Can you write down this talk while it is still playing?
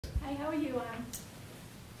Hi, how are you?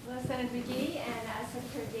 Senator McGee and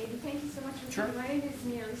Secretary Davey. Thank you so much for coming. My name is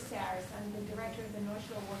Mary Saris. I'm the director of the North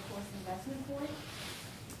Shore Workforce Investment Board.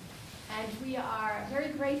 And we are very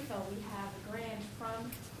grateful. We have a grant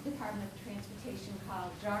from the Department of Transportation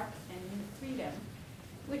called JARC and Freedom,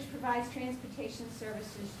 which provides transportation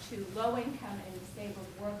services to low-income and disabled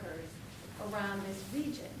workers around this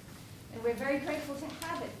region. And we're very grateful to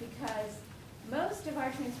have it because most of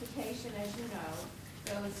our transportation, as you know,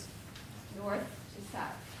 goes north to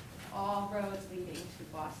south, all roads leading to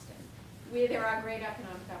Boston, where there are great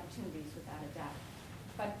economic opportunities without a doubt.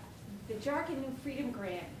 But the JARC and New Freedom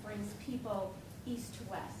Grant brings people east to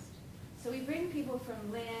west. So we bring people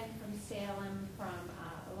from Lynn, from Salem, from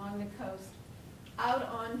along the coast, out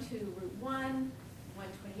onto Route 1,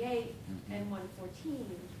 128, and 114,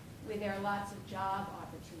 where there are lots of job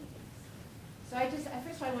opportunities. So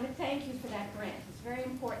first of all, I want to thank you for that grant. It's very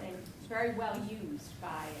important and it's very well used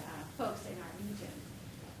by folks in our region.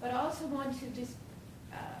 But I also want to just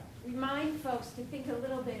remind folks to think a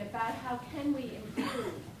little bit about how can we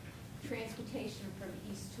improve transportation from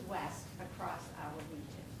east to west across our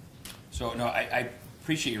region. So no, I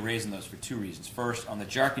appreciate you raising those for two reasons. First, on the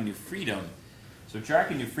JARC and New Freedom, so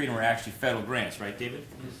JARC and New Freedom are actually federal grants, right, David?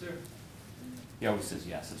 Yes, sir. He always says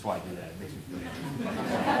yes. That's why I do that. It makes me feel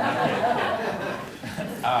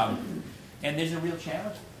good. And there's a real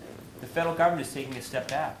challenge. The federal government is taking a step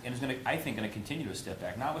back, and is going to, I think, going to continue to step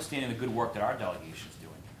back, notwithstanding the good work that our delegation is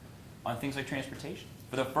doing on things like transportation.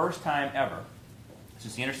 For the first time ever,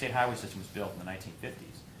 since the interstate highway system was built in the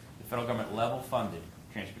 1950s, the federal government level funded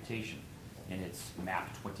transportation in its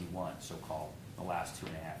MAP 21, so-called, the last 2.5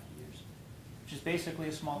 years, which is basically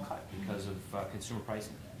a small cut because of consumer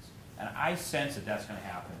pricing trends. And I sense that that's going to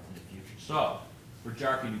happen in the future. So, for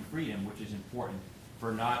JARC and New Freedom, which is important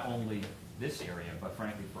for not only this area, but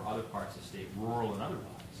frankly for other parts of the state, rural and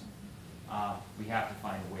otherwise, we have to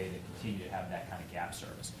find a way to continue to have that kind of gap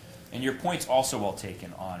service. And your point's also well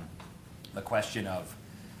taken on the question of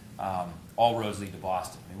all roads lead to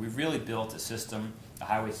Boston. I mean, we've really built a system, a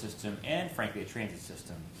highway system, and frankly a transit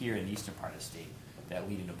system here in the eastern part of the state that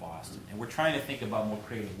lead into Boston. And we're trying to think about more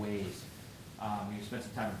creative ways. We spent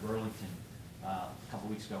some time in Burlington a couple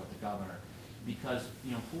weeks ago with the governor, because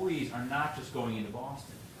employees are not just going into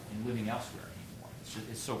Boston and living elsewhere anymore.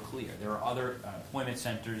 It's so clear. There are other employment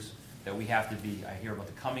centers that we have to be, I hear about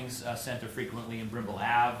the Cummings Center frequently in Brimble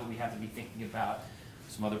Ave that we have to be thinking about,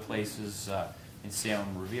 some other places in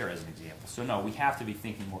Salem Revere as an example. So no, we have to be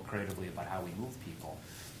thinking more creatively about how we move people.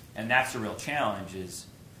 And that's the real challenge is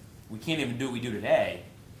we can't even do what we do today.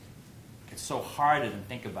 It's so hard to then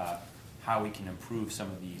think about how we can improve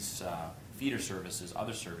some of these feeder services,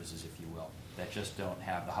 other services, if you will, that just don't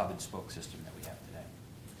have the hub and spoke system that we have today.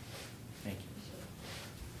 Thank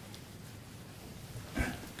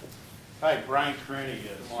you. Hi, Brian Kearney,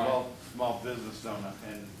 a small business owner,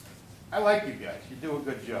 and I like you guys. You do a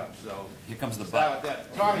good job. So here comes the butt.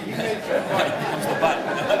 Tommy, you made some points. Here comes the butt.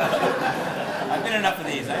 I've been enough of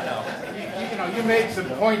these, I know. You made some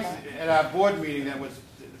points at our board meeting that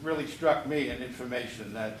really struck me in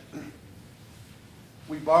information that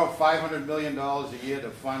we borrow $500 million a year to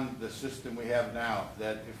fund the system we have now,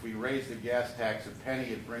 that if we raise the gas tax a penny,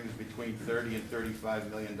 it brings between $30 and $35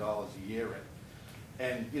 million a year in.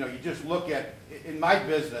 And, you just look at, in my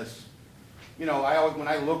business, when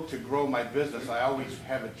I look to grow my business, I always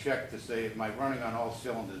have a check to say, am I running on all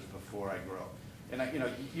cylinders before I grow? And,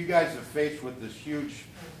 you guys are faced with this huge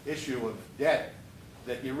issue of debt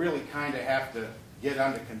that you really kind of have to get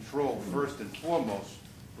under control first and foremost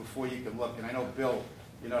before you can look. And I know, Bill,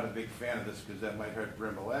 you're not a big fan of this because that might hurt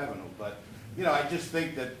Brimble Avenue, but I just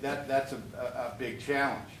think that's a big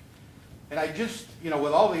challenge. And I just,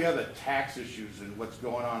 with all the other tax issues and what's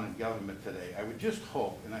going on in government today, I would just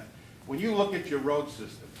hope, when you look at your road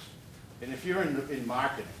systems, and if you're in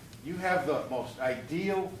marketing, you have the most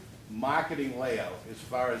ideal marketing layout as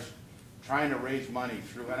far as trying to raise money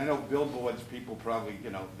through, and I know billboards, people probably,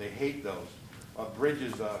 they hate those, or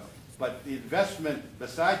bridges, but the investment,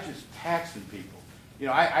 besides just taxing people,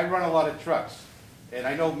 I run a lot of trucks, and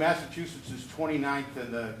I know Massachusetts is 29th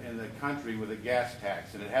in the country with a gas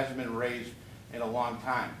tax, and it hasn't been raised in a long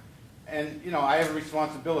time. And, I have a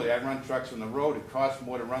responsibility. I run trucks on the road. It costs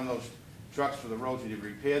more to run those trucks for the roads that you've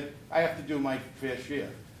repaired. I have to do my fair share.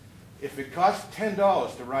 If it costs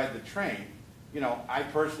 $10 to ride the train, I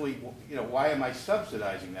personally, why am I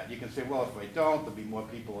subsidizing that? You can say, well, if I don't, there'll be more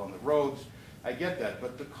people on the roads. I get that,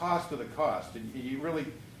 but the cost of the cost, and you really,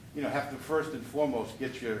 have to first and foremost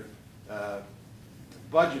get your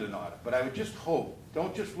budget in order. But I would just hope,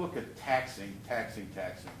 don't just look at taxing.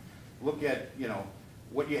 Look at,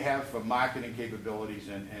 what you have for marketing capabilities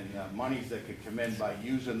and monies that could come in by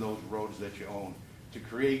using those roads that you own to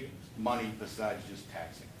create money besides just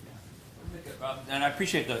taxing. And I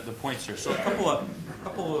appreciate the points here. So a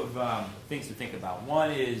couple of things to think about.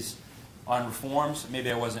 One is on reforms.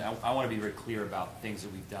 Maybe I wasn't. I want to be very clear about things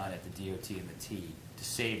that we've done at the DOT and the T to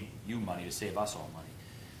save you money, to save us all money.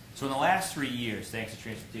 So in the last 3 years, thanks to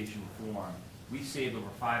transportation reform, we saved over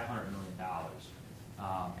 $500 million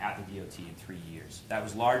at the DOT in 3 years. That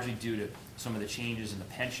was largely due to some of the changes in the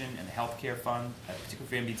pension and the health care fund,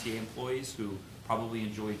 particularly for MBTA employees who probably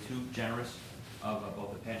enjoy too generous of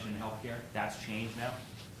both the pension and health care. That's changed now.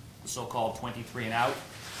 The so-called 23 and out,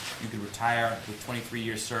 you could retire with 23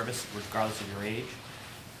 years service regardless of your age.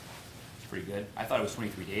 It's pretty good. I thought it was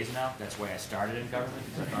 23 days now. That's why I started in government,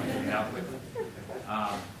 because I thought I could get out quickly.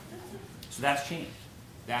 So that's changed.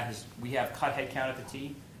 We have cut headcount at the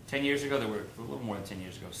T. 10 years ago, there were a little more than 10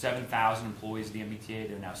 years ago, 7,000 employees at the MBTA.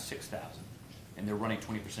 There are now 6,000, and they're running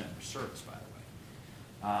 20% of their service, by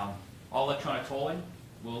the way. All electronic tolling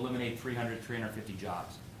will eliminate 300, 350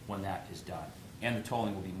 jobs when that is done, and the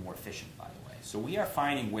tolling will be more efficient, by the way. So we are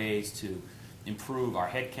finding ways to improve our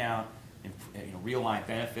headcount, realign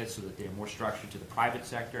benefits so that they're more structured to the private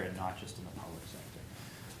sector and not just in the public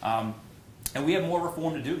sector. And we have more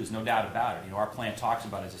reform to do, there's no doubt about it. Our plan talks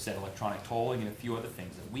about, as I said, electronic tolling and a few other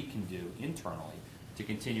things that we can do internally to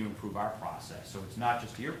continue to improve our process. So it's not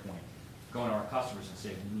just, to your point, going to our customers and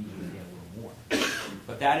saying we need you to get a little more.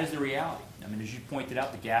 But that is the reality. I mean, as you pointed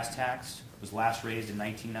out, the gas tax was last raised in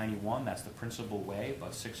 1991. That's the principal way,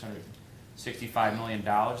 about $665 million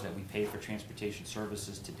that we pay for transportation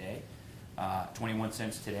services today. 21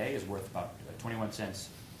 cents today is worth about, 21 cents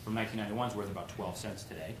from 1991 is worth about 12 cents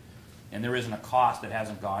today. And there isn't a cost that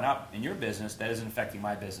hasn't gone up in your business that isn't affecting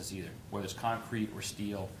my business either, whether it's concrete or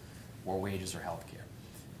steel or wages or health care.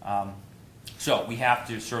 So we have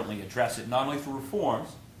to certainly address it, not only through reforms,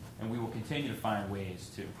 and we will continue to find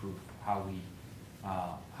ways to improve how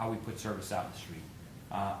we put service out in the street.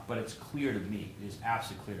 But it's clear to me, it is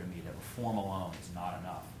absolutely clear to me that reform alone is not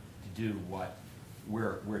enough to do what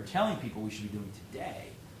we're telling people we should be doing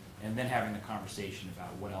today, and then having the conversation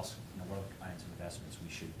about what else, what other kinds of investments we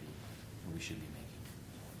should be making.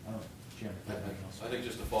 I don't know, Chairman, I think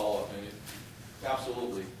just to follow up,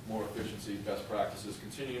 absolutely more efficiency, best practices,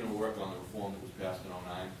 continuing to work on the reform that was passed in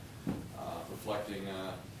 '09, reflecting,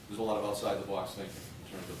 there's a lot of outside the box thinking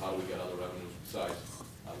in terms of how do we get other revenues besides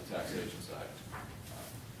the taxation side.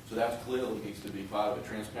 So that clearly needs to be part of it.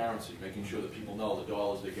 Transparency, making sure that people know the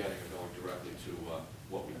dollars they're getting are going directly to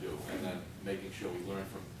what we do, and then making sure we learn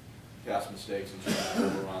from past mistakes in terms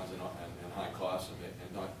of overruns and high costs,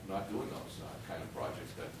 and not doing those kind of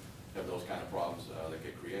projects that have those kind of problems that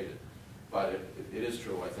get created. But it is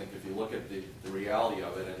true, I think, if you look at the reality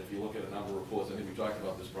of it, and if you look at a number of reports, I think we talked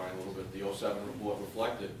about this, Brian, a little bit, the '07 report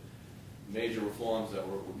reflected major reforms that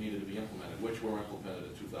needed to be implemented, which were implemented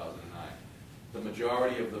in 2009. The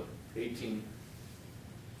majority of the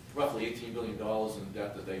roughly $18 billion in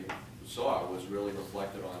debt that they saw was really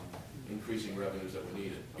reflected on increasing revenues that were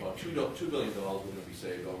needed. About $2 billion were going to be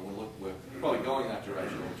saved, and we're probably going that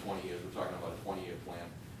direction over 20 years. We're talking about a 20-year plan.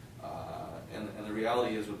 And the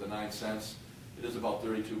reality is, with the 9 cents, it is about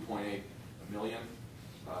 $32.8 million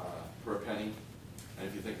per penny. And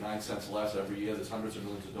if you think 9 cents less every year, there's hundreds of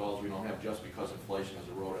millions of dollars we don't have just because inflation has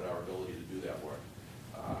eroded our ability to do that work.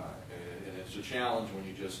 And it's a challenge when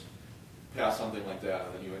you just pass something like that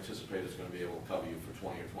and then you anticipate it's going to be able to cover you for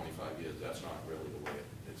 20 or 25 years. That's not really the way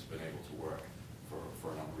it's been able to work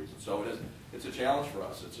for a number of reasons. So it's a challenge for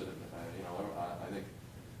us. I think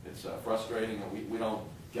it's frustrating, and we don't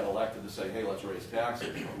get elected to say, hey, let's raise taxes.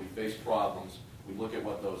 But we face problems. We look at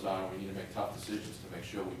what those are, and we need to make tough decisions to make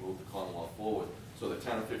sure we move the Commonwealth forward so that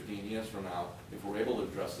 10 or 15 years from now, if we're able to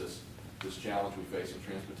address this challenge we face in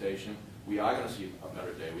transportation, we are going to see a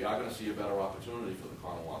better day. We are going to see a better opportunity for the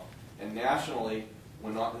Commonwealth. And nationally,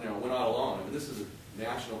 we're not alone. I mean, this is a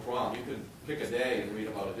national problem. You can pick a day and read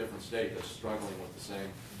about a different state that's struggling with the same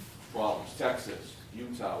problems. Texas,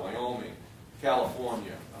 Utah, Wyoming,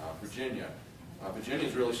 California, Virginia. Virginia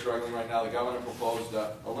is really struggling right now. The governor proposed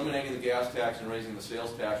eliminating the gas tax and raising the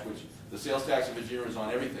sales tax, which the sales tax in Virginia is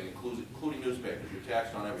on everything, including newspapers. You're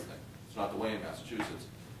taxed on everything. It's not the way in Massachusetts.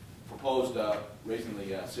 Proposed raising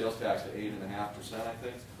the sales tax to 8.5%, I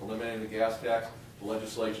think, eliminating the gas tax. The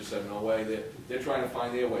legislature said no way. They're trying to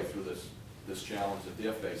find their way through this challenge that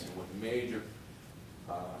they're facing with major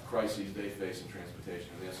crises they face in transportation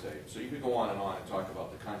in their state. So you could go on and talk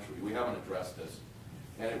about the country. We haven't addressed this.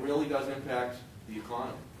 And it really does impact the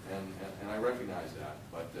economy, and I recognize that.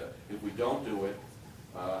 But if we don't do it,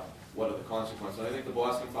 what are the consequences? And I think the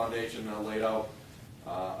Boston Foundation laid out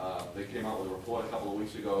They came out with a report a couple of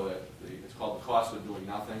weeks ago that it's called the cost of doing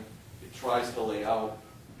nothing. It tries to lay out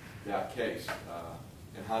that case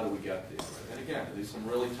and how do we get there. And again, there's some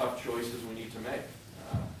really tough choices we need to make.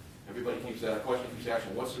 Everybody keeps that question keeps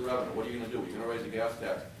asking, what's the revenue? What are you going to do? Are you going to raise the gas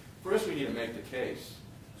tax? First, we need to make the case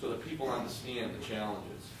so that people understand the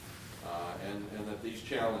challenges and that these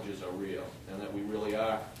challenges are real and that we really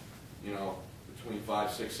are, you know, between $500,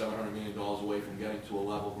 $600, $700 million away from getting to a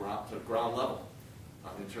level ground level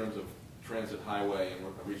in terms of transit highway and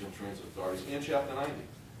regional transit authorities and Chapter 90.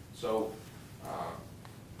 So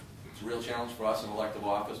it's a real challenge for us in elective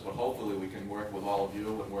office, but hopefully we can work with all of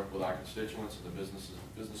you and work with our constituents and the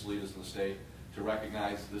business leaders in the state to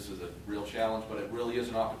recognize this is a real challenge, but it really is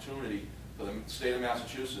an opportunity for the state of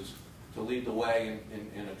Massachusetts to lead the way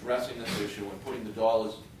in addressing this issue and putting the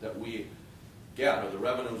dollars that we get, or the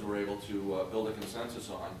revenues we're able to build a consensus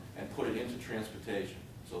on, and put it into transportation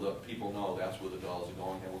so that people know that's where the dollars are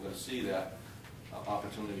going, and we're going to see that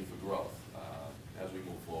opportunity for growth as we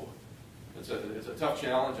move forward. It's a tough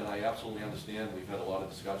challenge, and I absolutely understand. We've had a lot of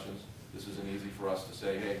discussions. This isn't easy for us to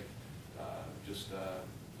say, hey, you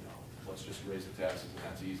know, let's just raise the taxes and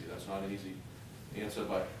that's easy. That's not an easy answer,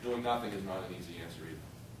 but doing nothing is not an easy answer either.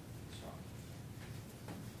 So,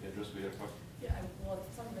 Andrew, we have a question? Yeah, well,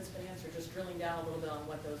 some of it's been answered, just drilling down a little bit on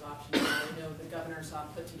what those options are. I know the governor's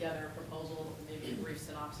put together a proposal, maybe a brief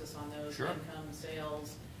synopsis on those. Sure. Income,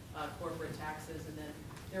 sales, corporate taxes, and then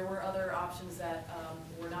there were other options that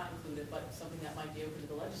were not included, but something that might be open to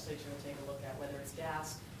the legislature to take a look at, whether it's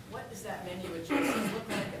gas. What does that menu of choices look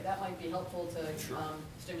like? That might be helpful to Sure.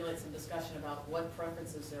 Stimulate some discussion about what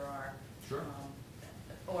preferences there are. Sure.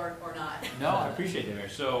 Or not. No, I appreciate that, Mayor.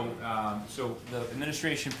 So, so the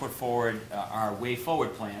administration put forward our Way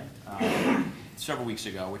Forward plan several weeks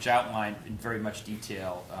ago, which outlined in very much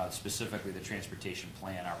detail, specifically the transportation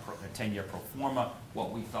plan, our 10-year pro forma,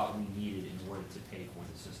 what we thought we needed in order to pay for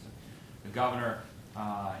the system. The governor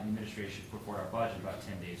and the administration put forward our budget about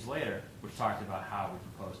 10 days later, which talked about how we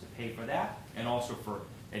propose to pay for that, and also for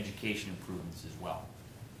education improvements as well.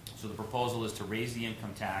 So the proposal is to raise the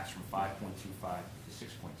income tax from 5.25 to 6.25,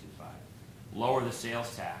 lower the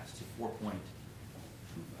sales tax to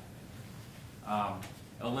 4.25,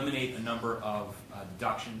 eliminate a number of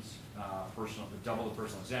deductions, double the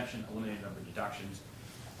personal exemption, eliminate a number of deductions,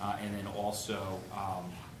 and then also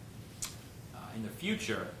in the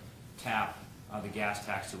future tap the gas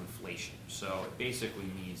tax to inflation. So it basically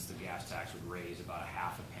means the gas tax would raise about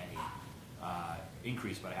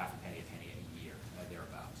increase about a penny a year,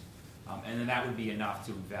 thereabouts. And then that would be enough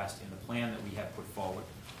to invest in the plan that we have put forward,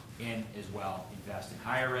 and as well invest in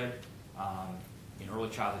higher ed, in early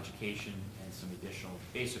child education, and some additional,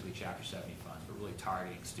 basically Chapter 70 funds, but really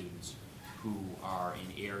targeting students who are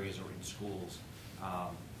in areas or in schools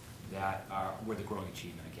that are where the growing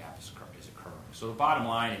achievement gap is occurring. So the bottom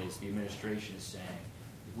line is the administration is saying,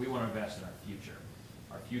 if we want to invest in our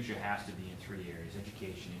future has to be in three areas: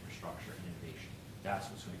 education, infrastructure, and innovation. That's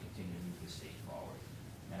what's going to continue to move the state forward.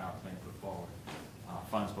 And our plan put forward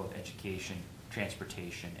funds both education,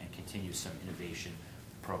 transportation, and continues some innovation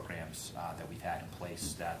programs that we've had in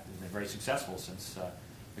place that have been very successful since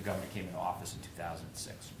the government came into office in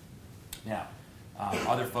 2006. Now,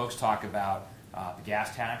 other folks talk about the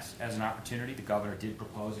gas tax as an opportunity. The governor did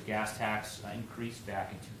propose a gas tax increase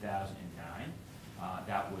back in 2009.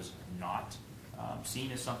 That was not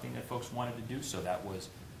seen as something that folks wanted to do, so that was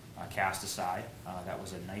cast aside. That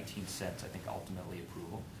was a 19 cents, I think, ultimately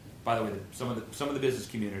approval. By the way, some of the business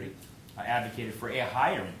community advocated for a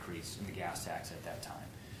higher increase in the gas tax at that time.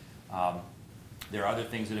 There are other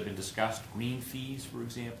things that have been discussed. Green fees, for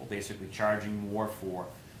example, basically charging more for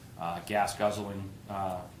gas guzzling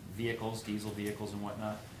vehicles, diesel vehicles, and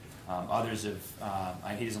whatnot. Others have.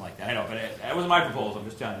 He doesn't like that. I know, but that wasn't my proposal. I'm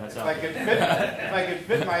just telling you. That's how. If I could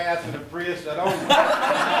fit my ass in a Prius, I'd own one.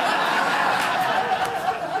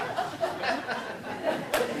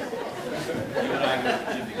 You and I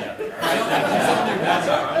live together. All right, that's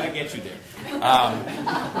all right. I'm going to get you there.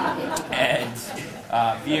 And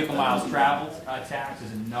vehicle miles traveled tax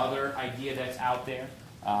is another idea that's out there.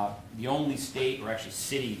 The only state, or actually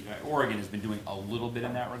city, Oregon has been doing a little bit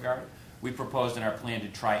in that regard. We proposed in our plan to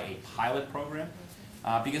try a pilot program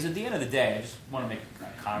because at the end of the day, I just want to make a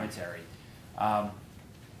commentary.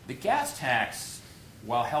 The gas tax,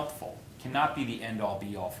 while helpful, cannot be the end-all,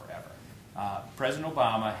 be-all forever. President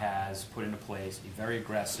Obama has put into place a very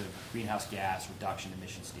aggressive greenhouse gas reduction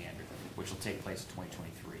emission standard, which will take place in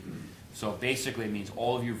 2023. So basically it means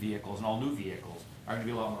all of your vehicles and all new vehicles are going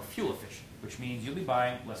to be a lot more fuel efficient, which means you'll be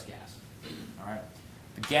buying less gas. All right?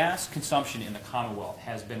 The gas consumption in the Commonwealth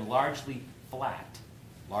has been largely flat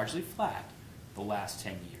the the last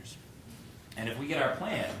 10 years. And if we get our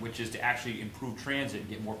plan, which is to actually improve transit and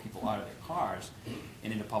get more people out of their cars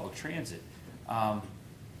and into public transit,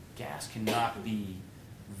 gas cannot be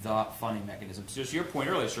the funding mechanism. So to your point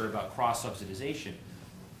earlier, sir, about cross-subsidization,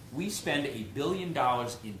 we spend $1 billion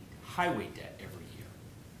in highway debt every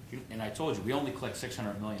year. And I told you, we only collect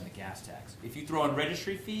 $600 million in the gas tax. If you throw in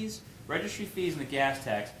registry fees and the gas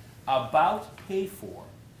tax about pay for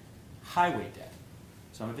highway debt.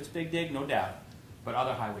 Some of it's big dig, no doubt, but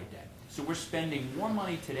other highway debt. So we're spending more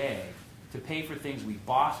money today to pay for things we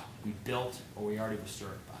bought, we built, or we already were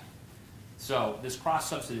served by. So this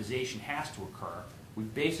cross-subsidization has to occur. We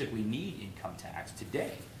basically need income tax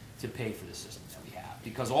today to pay for the system that we have,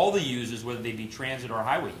 because all the users, whether they be transit or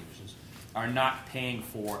highway users, are not paying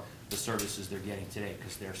for the services they're getting today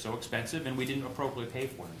because they're so expensive and we didn't appropriately pay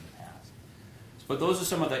for them in the past. But those are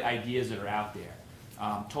some of the ideas that are out there.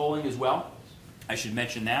 Tolling as well, I should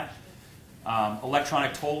mention that.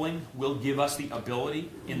 Electronic tolling will give us the ability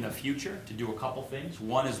in the future to do a couple things.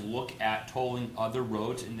 One is look at tolling other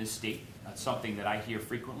roads in this state. That's something that I hear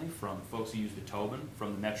frequently from folks who use the Tobin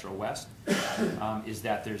from the Metro West, is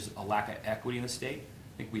that there's a lack of equity in the state.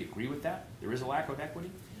 I think we agree with that. There is a lack of equity.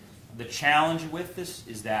 The challenge with this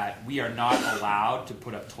is that we are not allowed to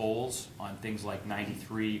put up tolls on things like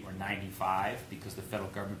 93 or 95 because the federal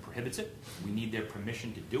government prohibits it. We need their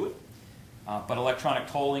permission to do it. But electronic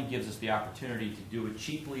tolling gives us the opportunity to do it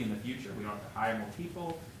cheaply in the future. We don't have to hire more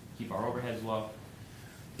people, keep our overheads low.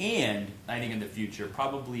 And I think in the future,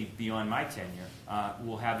 probably beyond my tenure,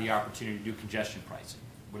 we'll have the opportunity to do congestion pricing.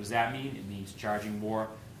 What does that mean? It means charging more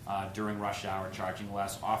during rush hour, charging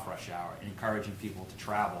less off rush hour, and encouraging people to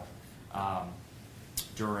travel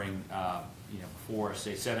during, before,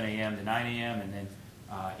 say, 7 a.m. to 9 a.m., and then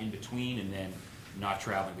in between, and then not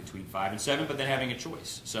traveling between 5 and 7, but then having a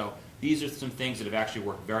choice. So these are some things that have actually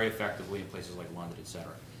worked very effectively in places like London, et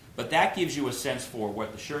cetera. But that gives you a sense for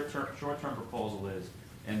what the short-term proposal is,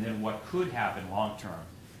 and then what could happen long-term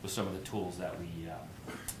with some of the tools that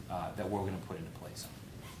we're going to put into place.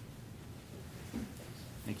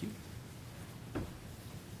 Thank you.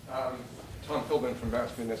 Tom Philbin from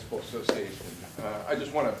Mass Municipal Association. I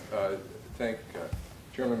just want to thank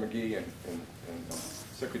Chairman McGee and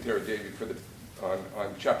Secretary Davey for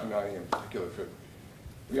on Chapter 90 in particular.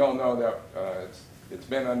 We all know that it's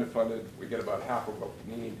been underfunded. We get about half of what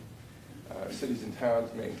we need. Cities and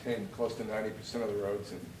towns maintain close to 90% of the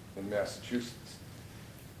roads in Massachusetts.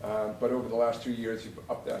 But over the last 2 years, you've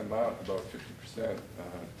upped that amount about 50%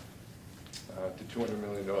 to $200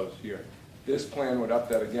 million a year. This plan would up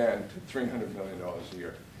that again to $300 million a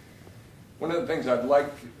year. One of the things I'd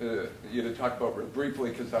like you to talk about briefly,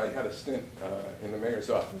 because I had a stint in the mayor's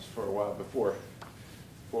office for a while before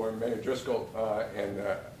Mayor Driscoll, and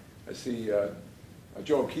I see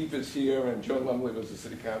Joe O'Keefe is here, and Joe Lumley was the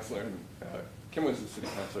city councilor, and Kim was the city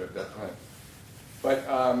councilor at that time.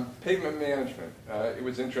 But pavement management, it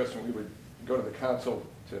was interesting. We would go to the council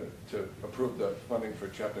to approve the funding for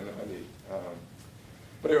Chapter 90.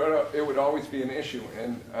 But it would always be an issue.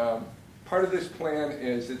 And part of this plan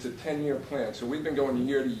is it's a 10-year plan. So we've been going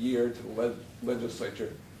year to year to the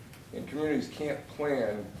legislature. And communities can't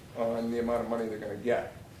plan on the amount of money they're going to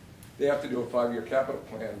get. They have to do a 5-year capital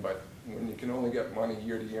plan, but when you can only get money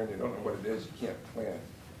year to year and you don't know what it is, you can't plan.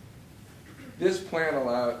 This plan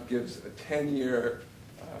gives a 10-year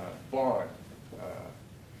bond.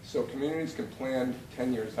 So communities can plan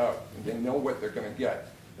 10 years out, and they know what they're going to get.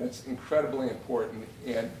 That's incredibly important,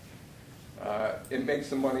 and it makes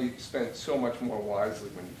the money spent so much more wisely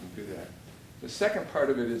when you can do that. The second part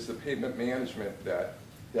of it is the pavement management that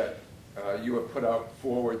you have put out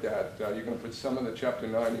forward, that you're going to put some of the Chapter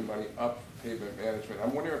 90 money up for pavement management.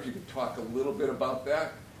 I'm wondering if you could talk a little bit about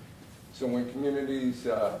that. So when communities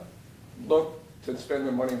look to spend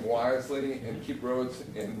their money wisely and keep roads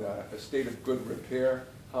in a state of good repair,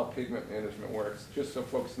 how pavement management works, just so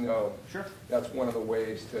folks know. Sure. That's one of the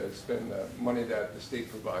ways to spend the money that the state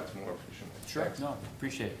provides more efficiently. Sure. Thanks. No,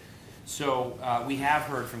 appreciate it. So we have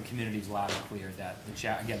heard from communities loud and clear that the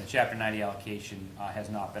Chapter 90 allocation has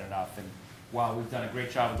not been enough. And while we've done a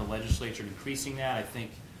great job with the legislature increasing that, I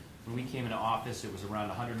think when we came into office, it was around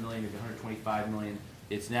 100 million, maybe 125 million.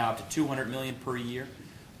 It's now up to 200 million per year.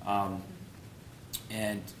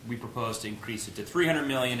 And we propose to increase it to 300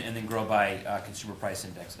 million and then grow by consumer price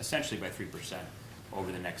index, essentially by 3%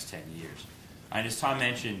 over the next 10 years. And as Tom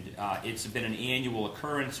mentioned, it's been an annual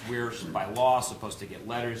occurrence. We're, by law, supposed to get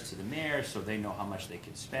letters to the mayor so they know how much they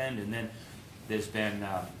can spend. And then there's been,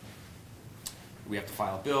 we have to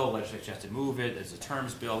file a bill, legislature has to move it, there's a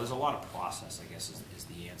terms bill. There's a lot of process, I guess, is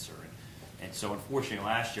the answer. And so unfortunately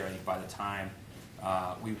last year, I think by the time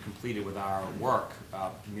we completed with our work,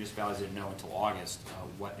 municipalities didn't know until August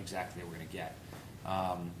what exactly they were going to get.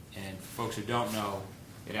 And folks who don't know,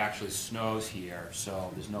 it actually snows here,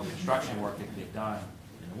 so there's no construction work that can get done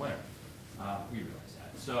in the winter. We realize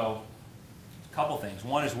that. So, a couple things.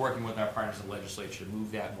 One is working with our partners in the legislature to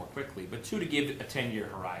move that more quickly, but two, to give a 10-year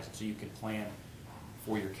horizon so you can plan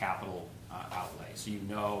for your capital outlay, so you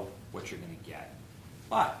know what you're going to get.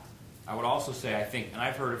 But I would also say, I think, and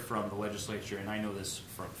I've heard it from the legislature, and I know this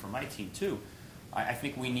from my team too, I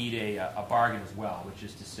think we need a bargain as well, which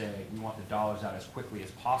is to say we want the dollars out as quickly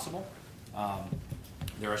as possible.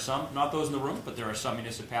 There are some, not those in the room, but there are some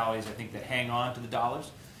municipalities, I think, that hang on to the dollars,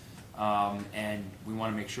 and we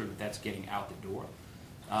want to make sure that that's getting out the door.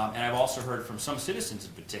 And I've also heard from some citizens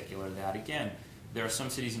in particular that, again, there are some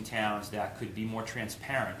cities and towns that could be more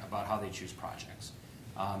transparent about how they choose projects.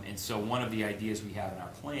 And so one of the ideas we have in our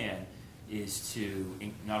plan is to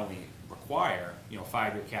not only require,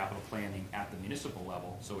 5-year capital planning at the municipal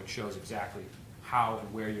level, so it shows exactly how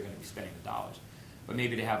and where you're going to be spending the dollars, but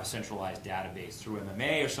maybe to have a centralized database through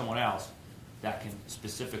MMA or someone else that can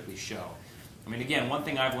specifically show. I mean, again, one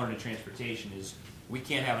thing I've learned in transportation is we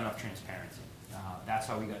can't have enough transparency. That's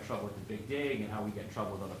how we got in trouble with the Big Dig and how we get in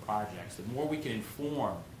trouble with other projects. The more we can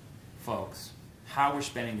inform folks how we're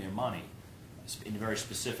spending their money in a very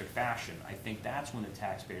specific fashion, I think that's when the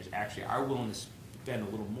taxpayers actually are willing to spend a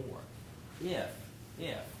little more, if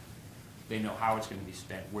they know how it's going to be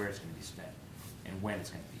spent, where it's going to be spent, and when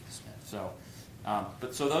it's going to be spent. So,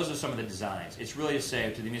 so those are some of the designs. It's really to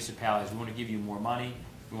say to the municipalities, we want to give you more money,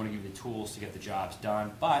 we want to give you the tools to get the jobs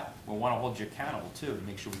done, but we want to hold you accountable too to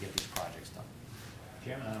make sure we get these projects done.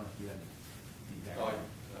 Chairman, I don't know if you have any feedback. No,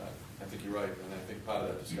 I think you're right, and I think part of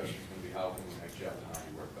that discussion is going to be how can we make Chapter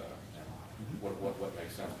 90 work better, and what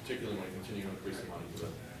makes sense, particularly when we continue to increase the money to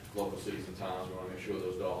the local cities and towns. We want to make sure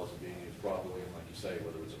those dollars are being used properly, and like you say,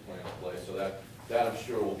 whether it's a plan in place. So that I'm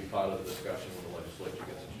sure will be part of the discussion when the legislature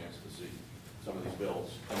gets a chance to see some of these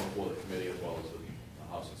bills come before the committee as well as the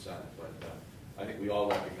House and Senate. But I think we all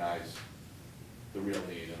recognize the real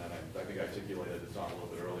need, and I think I articulated this on a little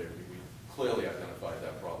bit earlier. We clearly identified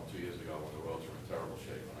that problem 2 years ago when the roads were in terrible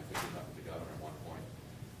shape, and I think we met together at one point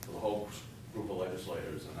for the whole group of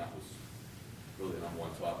legislators, and that was really the #1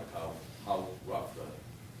 topic, how rough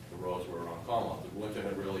the roads were around Commonwealth. The winter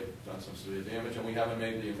had really done some severe damage, and we haven't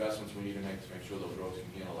made the investments we need to make sure those roads can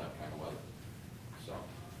handle that kind of weather. So,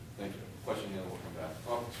 thank you. Question here, we'll come back.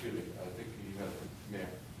 Oh, excuse me, I think you have the mayor,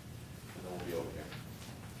 and then we'll be over here.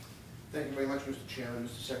 Thank you very much, Mr. Chairman,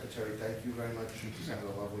 Mr. Secretary. Thank you very much, Senator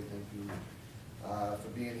Lovely. Thank you for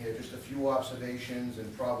being here. Just a few observations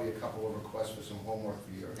and probably a couple of requests for some homework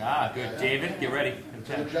for you. Good. David, get ready.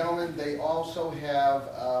 To the gentlemen, they also have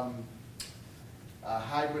a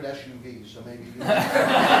hybrid SUV, so maybe you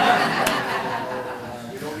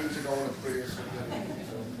you don't need to go in a Prius.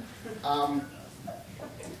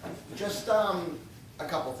 Just a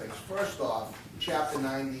couple things. First off, Chapter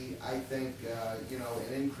 90, I think,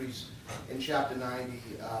 an increase in Chapter 90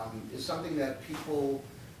 is something that people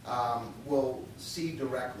will see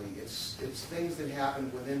directly. It's things that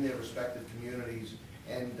happen within their respective communities,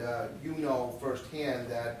 and firsthand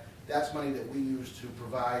that that's money that we use to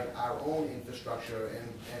provide our own infrastructure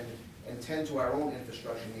and tend to our own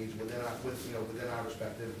infrastructure needs within our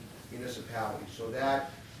respective municipalities. So that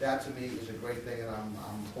to me is a great thing, and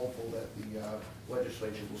I'm hopeful that the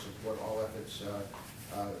legislature will support all efforts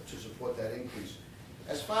to support that increase.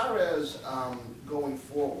 As far as going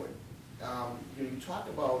forward, you talk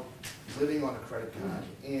about living on a credit card,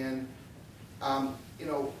 and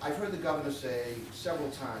I've heard the governor say several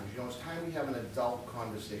times, it's time we have an adult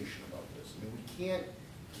conversation about this. I mean, we can't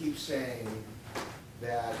keep saying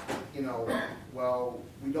that, well,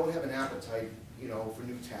 we don't have an appetite, for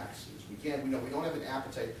new taxes. We don't have an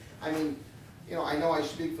appetite. I mean, I know I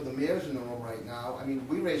speak for the mayors in the room right now. I mean,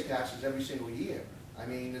 we raise taxes every single year. I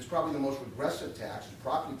mean, it's probably the most regressive taxes,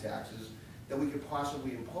 property taxes, that we could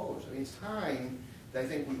possibly impose. I mean, it's time that I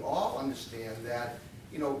think we all understand that,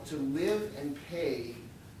 to live and pay,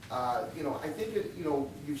 I think,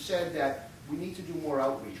 you've said that we need to do more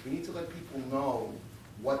outreach. We need to let people know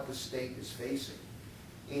what the state is facing.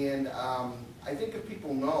 And I think if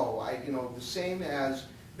people know, the same as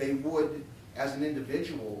they would as an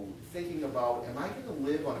individual, thinking about, am I going to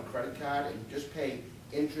live on a credit card and just pay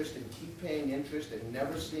interest and keep paying interest and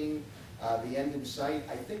never seeing the end in sight?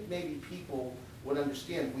 I think maybe people would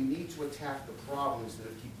understand we need to attack the problem instead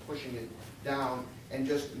of keep pushing it down and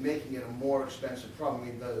just making it a more expensive problem. I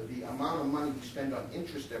mean, the amount of money we spend on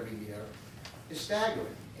interest every year is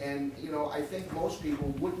staggering. And, I think most people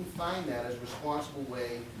wouldn't find that as a responsible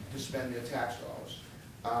way to spend their tax dollars.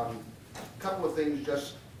 couple of things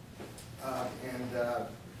just,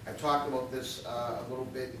 I talked about this a little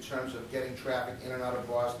bit in terms of getting traffic in and out of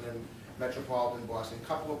Boston and metropolitan Boston. A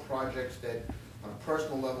couple of projects that on a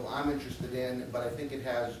personal level I'm interested in, but I think it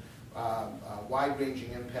has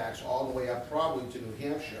wide-ranging impacts all the way up probably to New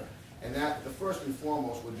Hampshire. And that, the first and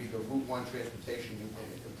foremost, would be the Route 1 Transportation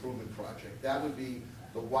Improvement Project. That would be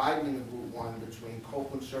the widening of Route 1 between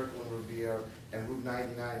Copeland Circle and Revere and Route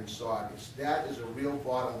 99 in Saugus. That is a real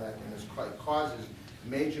bottleneck, and it causes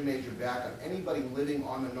major backup. Anybody living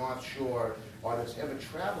on the North Shore or that's ever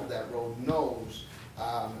traveled that road knows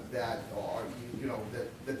that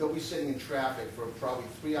they'll be sitting in traffic for probably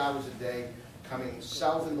 3 hours a day, coming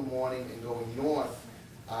south in the morning and going north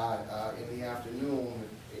in the afternoon.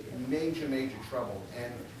 Major trouble.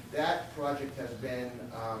 And that project has been,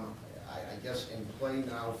 I guess, in play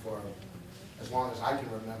now for as long as I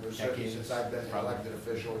can remember, certainly since I've been an elected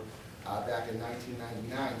official back in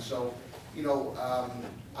 1999. So, you know,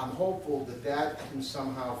 I'm hopeful that that can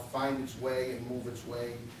somehow find its way and move its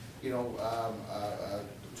way, you know,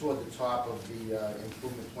 toward the top of the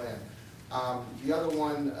improvement plan. The other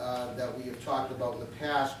one that we have talked about in the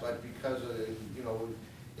past, but because of, you know,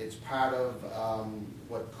 it's part of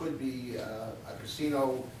what could be a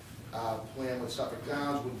casino plan with Suffolk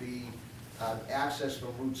Downs, would be access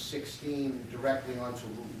from Route 16 directly onto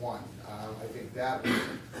Route 1. I think that would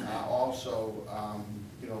also,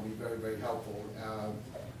 you know, be very helpful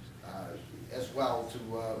as well to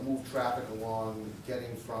move traffic along,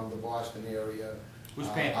 getting from the Boston area Who's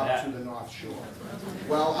paying for up that? to the North Shore.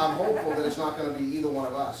 Well, I'm hopeful that it's not going to be either one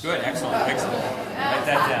of us. Good, excellent. Write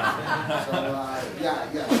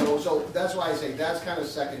that down. So that's why I say that's kind of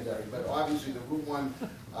secondary, but obviously the Route 1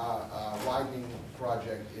 widening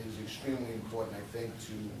project is extremely important, I think,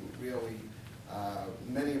 to really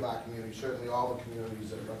many of our communities, certainly all the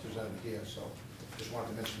communities that are represented here. So just wanted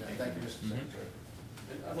to mention that. Thank you, Mr. Secretary.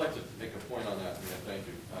 I'd like to make a point on that, thank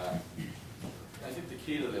you. I think the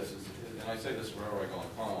key to this is, and I say this wherever I go in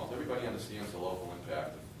the Commonwealth, everybody understands the local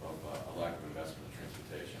impact of a lack of investment in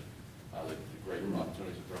transportation, the great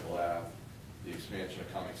opportunities of Trimble Ave, the expansion of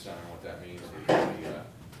Cummings Center, and what that means,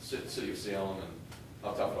 the city of Salem, and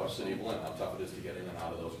how tough, our city of Lynn, how tough it is to get in and out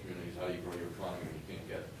of those communities, how do you grow your economy when you can't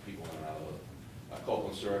get people in and out of the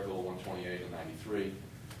Copeland Circle, 128 and 93,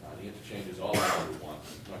 the interchanges all over Route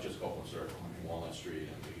 1, not just Copeland Circle, I mean Walnut Street,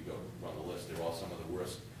 and you go run the list, they're all some of the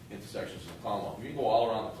worst intersections in the Commonwealth. You can go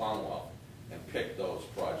all around the Commonwealth and pick those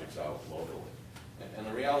projects out locally. And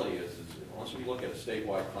the reality is once we look at a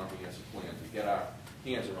statewide comprehensive plan to get our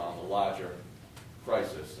hands around the larger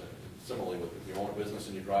crisis, similarly with if you own a business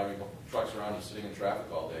and you're driving trucks around and sitting in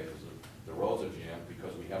traffic all day because the roads are jammed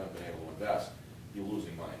because we haven't been able to invest, you're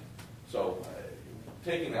losing money. So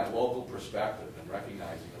taking that local perspective and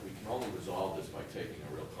recognizing that we can only resolve this by taking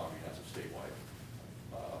a real comprehensive statewide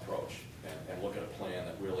approach and look at a plan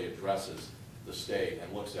that really addresses the state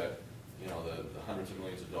and looks at, you know, the hundreds of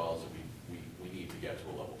millions of dollars that we need to get to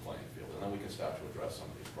a level playing field. And then we can start to address some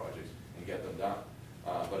of these projects and get them done.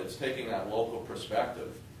 But it's taking that local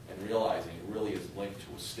perspective and realizing it really is linked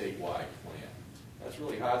to a statewide plan. That's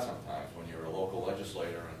really hard sometimes when you're a local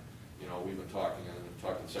legislator, and you know, we've been talking, and we've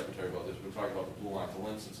talked to the Secretary about this, we've been talking about the Blue Line to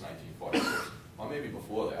Lynn since 1946. Or maybe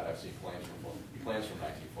before that. I've seen plans from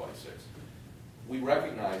 1946. We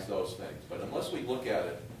recognize those things, but unless we look at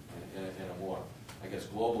it in a more, I guess,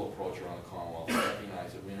 global approach around the Commonwealth, we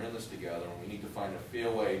recognize that we're in this together and we need to find a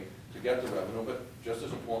fair way to get the revenue, but just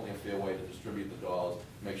as importantly, a fair way to distribute the dollars,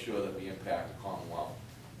 make sure that we impact the Commonwealth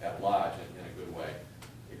at large in a good way.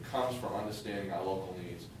 It comes from understanding our local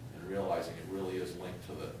needs and realizing it really is linked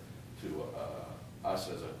to us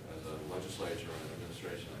as a legislature and an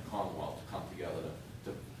administration and a Commonwealth to come together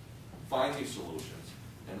to find these solutions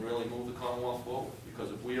and really move the Commonwealth forward.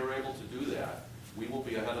 Because if we are able to do that, we will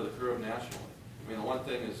be ahead of the curve nationally. I mean, the one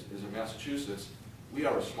thing is in Massachusetts, we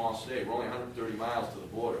are a small state. We're only 130 miles to the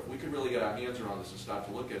border. If we could really get our hands around this and start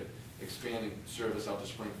to look at expanding service out to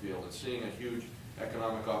Springfield and seeing a huge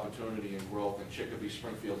economic opportunity and growth in Chicopee,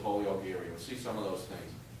 Springfield, Holyoke area, and see some of those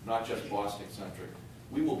things, not just Boston-centric,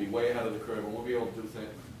 we will be way ahead of the curve, and we'll be able to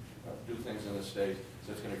do things in this state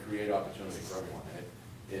that's going to create opportunity for everyone. And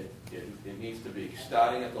it needs to be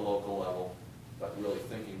starting at the local level, but really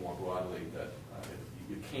thinking more broadly that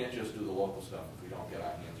you can't just do the local stuff if we don't get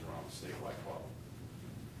our hands around the statewide problem.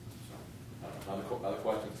 So, other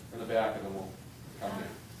questions in the back, and then we'll come here.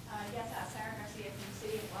 Yes, Sarah Garcia from the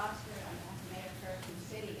City of Gloucester. I'm Mayor Kerr from the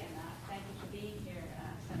city, and thank you for being here,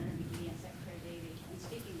 Senator McGee and Secretary Davey, and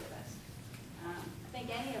speaking with us. I think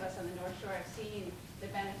any of us on the North Shore have seen the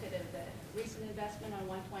benefit of the recent investment on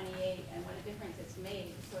 128 and what a difference it's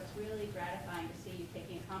made. So it's really gratifying to see you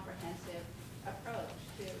taking a comprehensive approach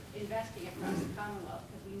to investing across the Commonwealth,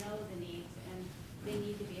 because we know the needs and they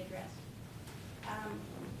need to be addressed.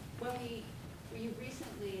 When we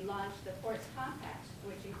recently launched the Ports Compact,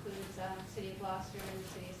 which includes City of Gloucester and the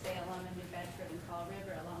City of Salem and New Bedford and Fall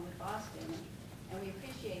River, along with Boston. And we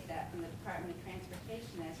appreciate that from the Department of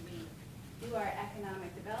Transportation. As we do our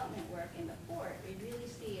economic development work in the port, we really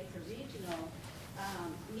see it's a regional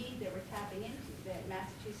need that we're tapping into, that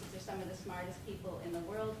Massachusetts are some of the smartest people in the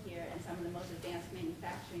world here, and some of the most advanced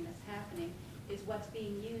manufacturing that's happening is what's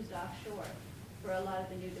being used offshore for a lot of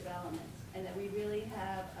the new developments. And that we really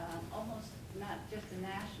have almost not just a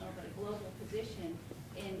national but a global position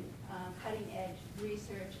in cutting edge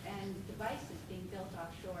research and devices being built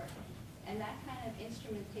offshore. And that kind of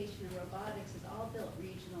instrumentation and robotics is all built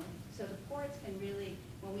regionally. So the ports can really,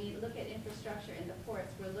 when we look at infrastructure in the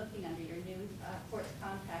ports, we're looking under your new Ports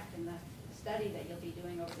Compact and the study that you'll be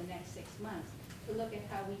doing over the next 6 months to look at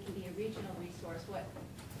how we can be a regional resource, what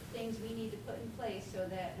things we need to put in place so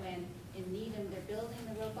that when in Needham they're building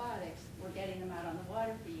the robotics, we're getting them out on the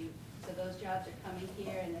water for you. So those jobs are coming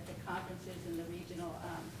here, and that the conferences and the regional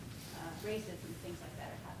races and things like that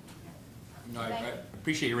are happening here. No, I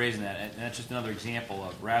appreciate you raising that, and that's just another example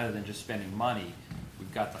of, rather than just spending money,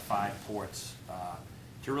 we've got the 5 ports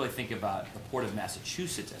to really think about the Port of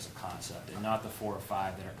Massachusetts as a concept, and not the 4 or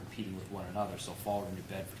 5 that are competing with one another. So Fall River, New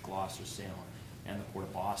Bedford, Gloucester, Salem, and the Port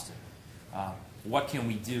of Boston. What can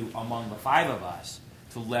we do among the 5 of us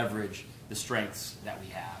to leverage the strengths that we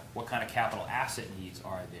have? What kind of capital asset needs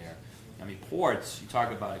are there? I mean, ports, you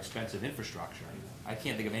talk about expensive infrastructure. I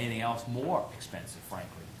can't think of anything else more expensive,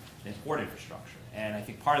 frankly, than port infrastructure. And I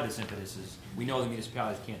think part of this impetus is we know the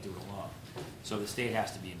municipalities can't do it alone. So the state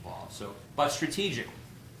has to be involved. So, but strategic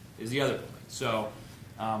is the other point. So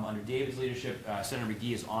under David's leadership, Senator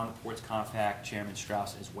McGee is on the Ports Compact, Chairman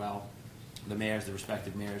Strauss as well. The mayors, the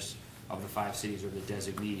respective mayors of the 5 cities, or the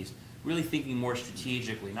designees, really thinking more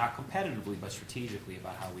strategically, not competitively, but strategically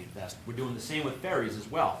about how we invest. We're doing the same with ferries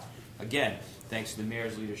as well. Again, thanks to the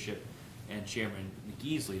mayor's leadership and Chairman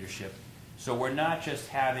McGee's leadership. So we're not just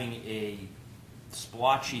having a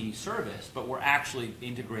splotchy service, but we're actually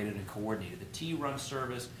integrated and coordinated. The T runs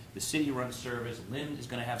service, the city runs service, Lynn is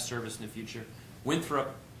going to have service in the future,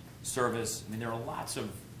 Winthrop service. I mean, there are lots of,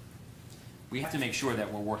 we have to make sure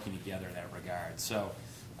that we're working together in that regard. So,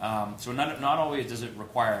 not always does it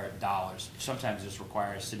require dollars. Sometimes it just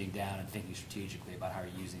requires sitting down and thinking strategically about how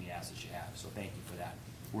you're using the assets you have. So thank you for that.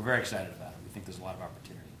 We're very excited about it. We think there's a lot of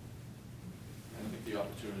opportunity. I think the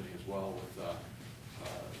opportunity as well with,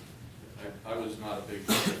 I was not a big,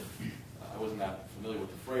 I wasn't that familiar with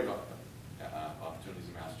the freight opportunities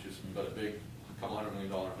in Massachusetts, but a big couple $100 million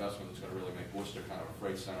investment that's going to really make Worcester kind of a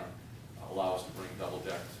freight center, allow us to bring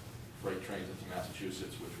double-decked freight trains into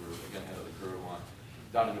Massachusetts, which we're again ahead of the curve on.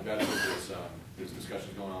 Down in New Bedford, there's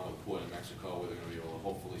discussions going on with the port in Mexico where they're going to be able to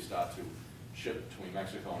hopefully start to ship between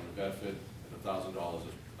Mexico and New Bedford at $1,000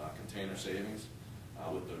 of container savings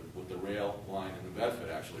with the rail line in New Bedford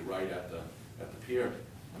actually right at the pier.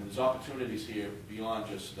 I mean, there's opportunities here beyond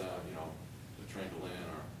just the train to Lynn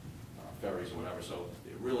or ferries or whatever. So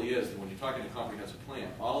it really is, when you're talking a comprehensive plan,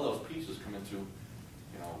 all of those pieces come into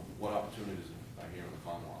what opportunities are here in the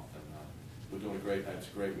Commonwealth. And we're doing great. It's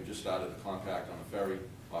great. We just started the compact on the ferry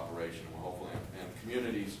operation. We're hopefully and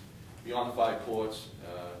communities beyond the 5 ports.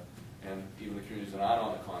 And even the communities that aren't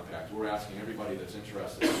on the compact, we're asking everybody that's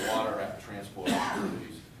interested in water transport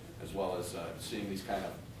opportunities, as well as seeing this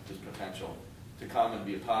potential, to come and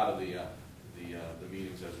be a part of the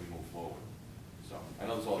meetings as we move forward. So I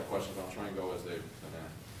know there's all the questions, but I'll try and go as they've been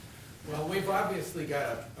asked. Well, we've obviously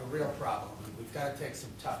got a real problem. We've got to take some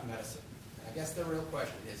tough medicine. I guess the real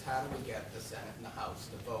question is, how do we get the Senate and the House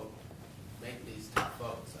to vote, make these tough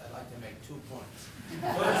votes? I'd like to make 2 points.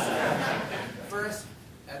 First,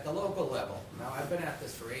 at the local level, now I've been at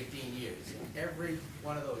this for 18 years, and every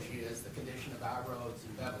one of those years the condition of our roads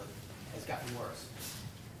in Beverly has gotten worse.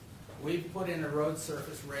 We've put in a road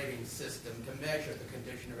surface rating system to measure the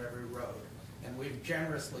condition of every road, and we've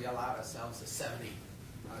generously allowed ourselves a 70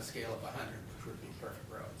 on a scale of 100, which would be perfect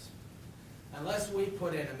roads. Unless we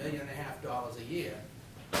put in $1.5 million a year,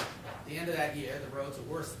 at the end of that year the roads are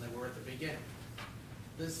worse than they were at the beginning.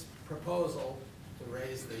 This proposal to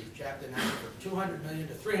raise the Chapter 90 from $200 million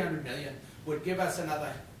to $300 million would give us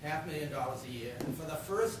another $500,000 a year. And for the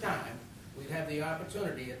first time, we'd have the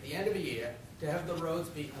opportunity at the end of a year to have the roads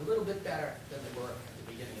be a little bit better than they were at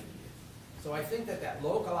the beginning of the year. So I think that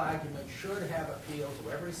local argument should have appeal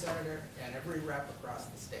to every senator and every rep across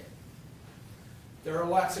the state. There are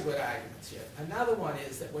lots of good arguments here. Another one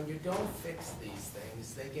is that when you don't fix these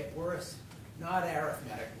things, they get worse, not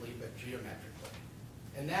arithmetically, but geometrically.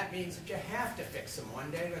 And that means that you have to fix them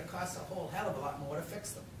one day, and it costs a whole hell of a lot more to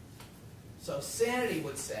fix them. So sanity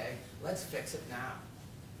would say, let's fix it now.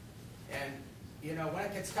 And, you know, when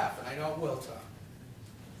it gets tough, and I know it will tough,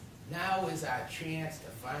 now is our chance to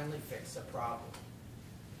finally fix a problem,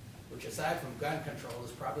 which aside from gun control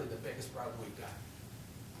is probably the biggest problem we've got.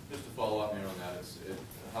 Just to follow up, Mayor, on that,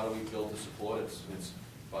 how do we build the support? It's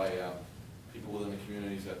by people within the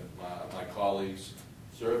communities that my colleagues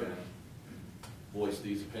serve in, voice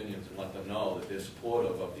these opinions and let them know that they're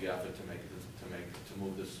supportive of the effort to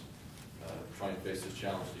move this, try and face this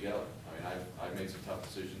challenge together. I mean, I've made some tough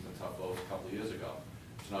decisions and tough votes a couple of years ago.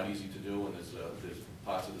 It's not easy to do, and there's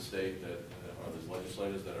parts of the state that, or there's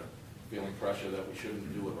legislators that are feeling pressure that we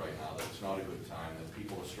shouldn't do it right now, that it's not a good time, that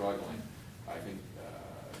people are struggling. I think,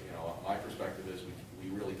 you know, my perspective is we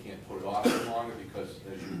really can't put it off any longer because,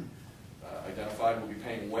 as you identified, we'll be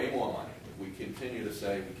paying way more money. If we continue to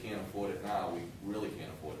say we can't afford it now, we really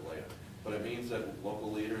can't afford it later. But it means that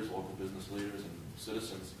local leaders, local business leaders, and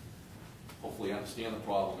citizens hopefully understand the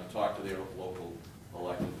problem and talk to their local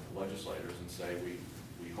elected legislators and say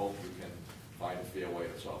we hope we can find a fair way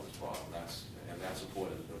to solve this problem. That support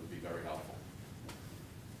would be very helpful.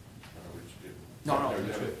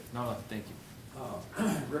 No, thank you.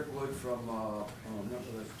 Rick Wood from member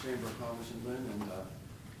of the Chamber of Commerce in Lynn, and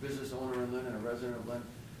business owner in Lynn and a resident of Lynn.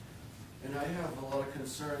 And I have a lot of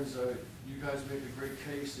concerns. You guys make a great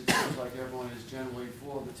case. It seems like everyone is generally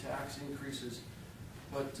for the tax increases.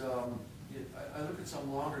 But I look at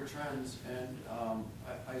some longer trends, and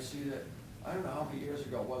I see that, I don't know how many years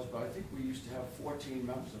ago it was, but I think we used to have 14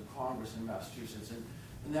 members of Congress in Massachusetts,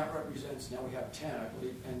 and that represents, now we have 10, I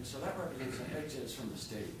believe, and so that represents an exodus from the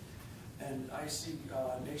state. And I see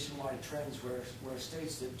nationwide trends where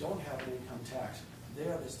states that don't have an income tax, they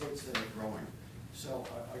are the states that are growing. So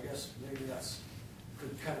I guess maybe that's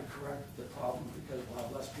could kind of correct the problem because we'll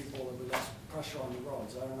have less people and less pressure on the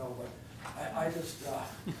roads. I don't know, but I just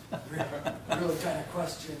really kind of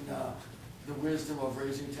question the wisdom of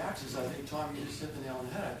raising taxes. I think, Tom, you just hit the nail on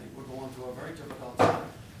the head. I think we're going through a very difficult time.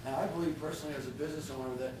 And I believe personally as a business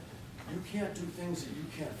owner that you can't do things that you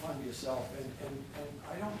can't fund yourself. And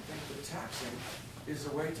I don't think that taxing is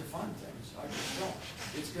the way to fund things. I just don't.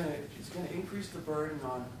 It's gonna increase the burden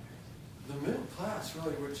on the middle class,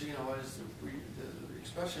 really, which, you know, is the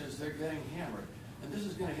expression is they're getting hammered. And this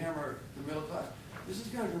is gonna hammer the middle class. This is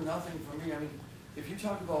gonna do nothing for me. I mean, if you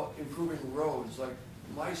talk about improving roads, like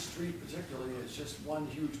my street particularly is just one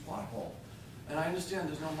huge pothole. And I understand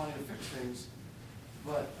there's no money to fix things,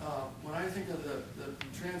 but when I think of the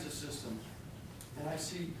transit system, and I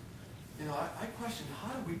see, you know, I question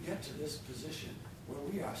how do we get to this position where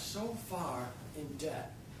we are so far in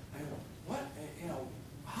debt? I mean, what, you know,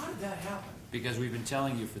 how did that happen? Because we've been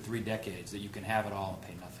telling you for 3 decades that you can have it all and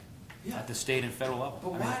pay nothing. Yeah. At the state and federal level.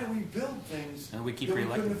 But why do we build things and we keep that we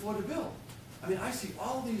re-electing. couldn't afford to build? I mean, I see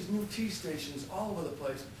all these new T stations all over the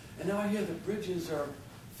place, and now I hear the bridges are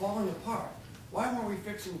falling apart. Why weren't we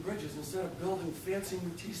fixing bridges instead of building fancy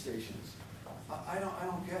new T stations? I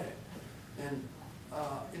don't get it. And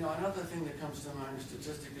you know, another thing that comes to mind,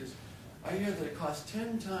 statistic, is I hear that it costs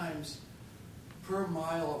 10 times per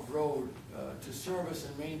mile of road to service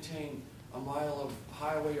and maintain a mile of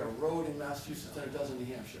highway or road in Massachusetts than it does in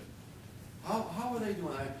New Hampshire. How are they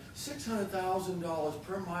doing that? $600,000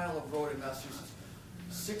 per mile of road in Massachusetts,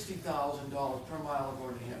 $60,000 per mile of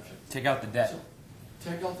road in New Hampshire. Take out the debt. So,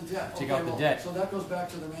 take out the debt. Take out the debt. So that goes back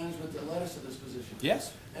to the management that led us to this position.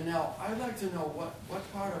 Yes. And now I'd like to know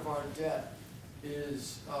what part of our debt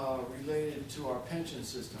is related to our pension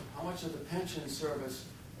system. How much of the pension service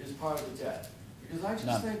is part of the debt? Because I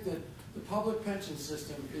just think that the public pension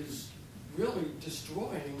system is really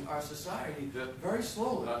destroying our society very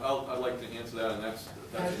slowly. I'd like to answer that, and that's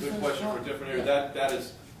a good question for a different area.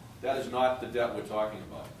 That is not the debt we're talking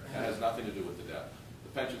about. That has nothing to do with the debt. The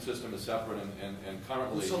pension system is separate, and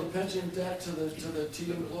currently. So the pension debt to the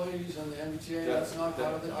T employees and the MBTA, that's not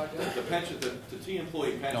part of our debt? The T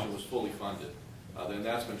employee pension was fully funded. Then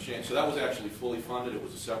that's been changed. So that was actually fully funded. It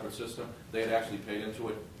was a separate system. They had actually paid into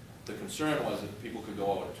it. The concern was that people could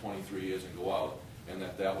go out at 23 years and go out, and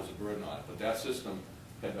that was a burden on it. But that system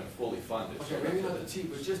had been fully funded. Okay, maybe not the T,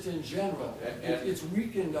 but just in general, it's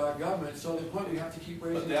weakened our government, so the point we have to keep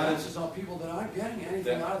raising taxes on people that aren't getting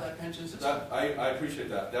anything out of that pension system. I appreciate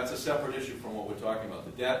that. That's a separate issue from what we're talking about.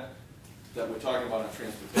 The debt that we're talking about on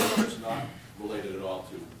transportation is not related at all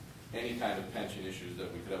to any kind of pension issues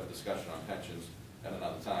that we could have a discussion on pensions at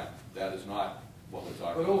another time. That is not what we're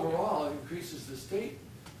talking about. But overall, it increases the state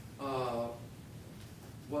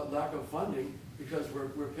what lack of funding, because we're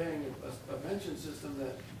paying a pension system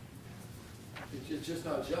that it's just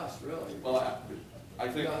not just, really. Well, I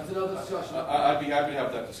think, Yeah, it's another discussion. I'd be happy to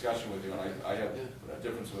have that discussion with you, and I have a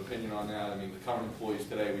difference of opinion on that. I mean, the current employees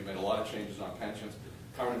today, we've made a lot of changes on pensions.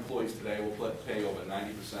 Current employees today will pay over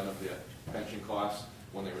 90% of their pension costs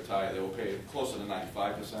when they retire. They will pay closer to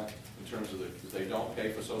 95% in terms of if they don't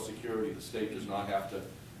pay for Social Security, the state does not have to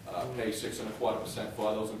pay 6.25%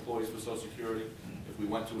 for those employees for Social Security. If we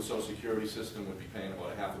went to a Social Security system, we'd be paying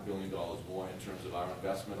about $500 million more in terms of our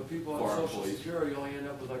investment But people for on our Social employees. Security only end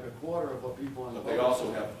up with like a quarter of what people on the. But they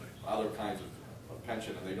also have other kinds of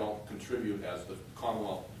pension, and they don't contribute as the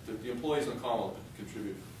Commonwealth. The employees in the Commonwealth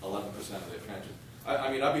contribute 11% of their pension.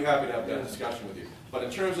 I mean, I'd be happy to have that discussion with you. But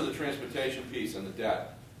in terms of the transportation piece and the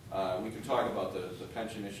debt, we can talk about the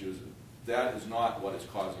pension issues. That is not what is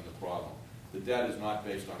causing the problem. The debt is not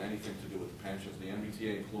based on anything to do with the pensions. The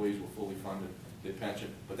MBTA employees were fully funded their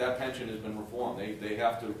pension, but that pension has been reformed. They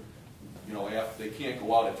have to, you know, they can't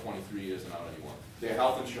go out at 23 years and out anymore. Their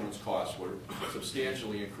health insurance costs were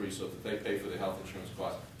substantially increased so that they pay for their health insurance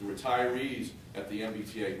costs. The retirees at the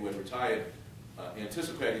MBTA who had retired,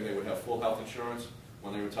 anticipating they would have full health insurance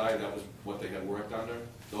when they retired, that was what they had worked under.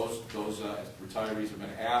 Those retirees have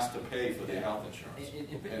been asked to pay for their health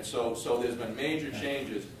insurance. And so there's been major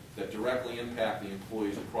changes that directly impact the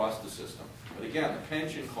employees across the system. But again, the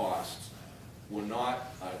pension costs are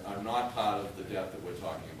not part of the debt that we're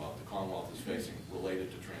talking about. The Commonwealth is facing related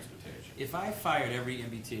to transportation. If I fired every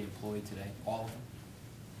MBTA employee today, all of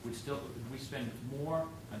them, we spend more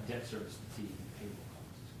on debt service than payroll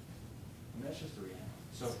costs. I mean, that's just the reality.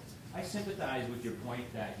 So I sympathize with your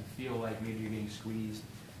point that you feel like maybe you're getting squeezed.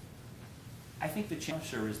 I think the challenge,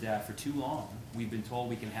 sir, is that for too long we've been told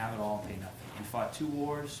we can have it all and pay nothing, and fought 2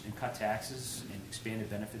 wars and cut taxes and expanded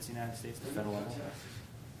benefits in the United States at the federal level.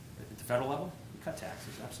 At the federal level, we cut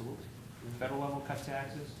taxes, absolutely. At the federal level, cut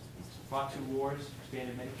taxes, fought 2 wars,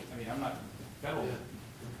 expanded Medicaid. I mean, I'm not federal,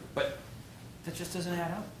 but that just doesn't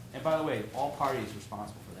add up. And by the way, all parties are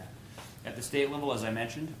responsible for that. At the state level, as I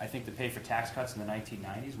mentioned, I think to pay for tax cuts in the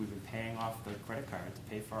 1990s, we've been paying off the credit card to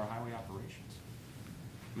pay for our highway operations.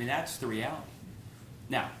 I mean, that's the reality.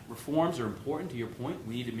 Now, reforms are important, to your point.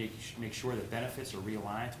 We need to make sure that benefits are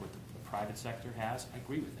realigned to what the private sector has. I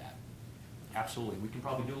agree with that. Absolutely. We can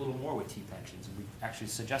probably do a little more with T pensions, and we actually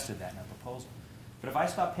suggested that in our proposal. But if I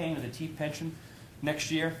stop paying to the T pension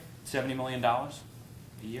next year, $70 million a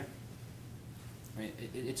year, I mean,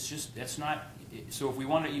 it's not, so if we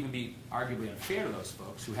want to even be arguably unfair to those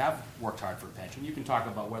folks who have worked hard for a pension, you can talk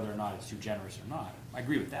about whether or not it's too generous or not. I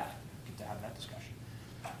agree with that. We get to have that discussion.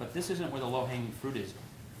 But this isn't where the low-hanging fruit is.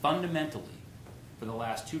 Fundamentally, for the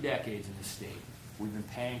last 2 decades in this state, we've been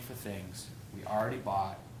paying for things we already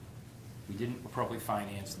bought, we didn't appropriately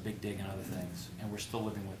finance the big dig and other things, and we're still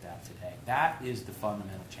living with that today. That is the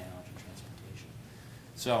fundamental challenge in transportation.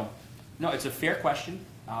 So, no, it's a fair question.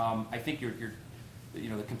 I think you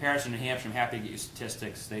know, the comparison in New Hampshire, I'm happy to get you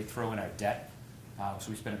statistics. They throw in our debt.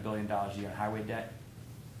 So we spend $1 billion a year on highway debt.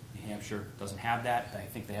 New Hampshire doesn't have that. I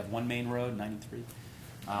think they have 1 main road, 93.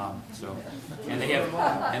 And they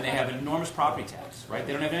have an enormous property tax, right?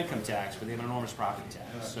 They don't have income tax, but they have an enormous property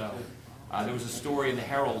tax. So there was a story in the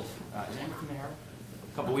Herald, is anyone from the Herald?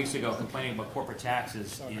 A couple weeks ago complaining about corporate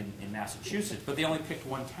taxes in Massachusetts, but they only picked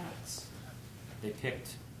one tax. They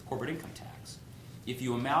picked corporate income tax. If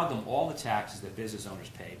you amalgam all the taxes that business owners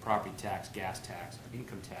pay, property tax, gas tax,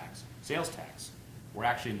 income tax, sales tax, we're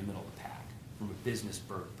actually in the middle of the pack from a business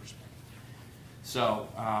burden perspective. So,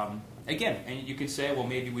 again, and you can say, well,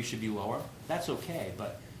 maybe we should be lower. That's okay,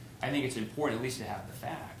 but I think it's important at least to have the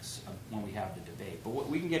facts when we have the debate. But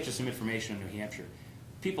we can get you some information on New Hampshire.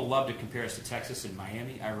 People love to compare us to Texas and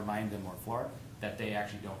Miami. I remind them, or Florida, that they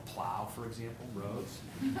actually don't plow, for example, roads.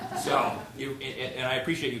 So, and I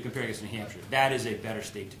appreciate you comparing us to New Hampshire. That is a better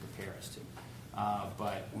state to compare us to.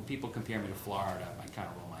 But when people compare me to Florida, I kind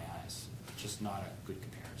of roll my eyes. It's just not a good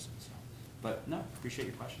comparison. So, but no, appreciate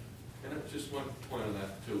your question. And just one point on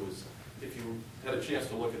that, too, is if you had a chance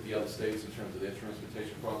to look at the other states in terms of their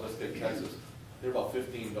transportation costs, let's take Texas. They're about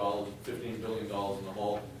 $15 billion in the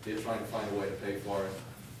hole. They're trying to find a way to pay for it.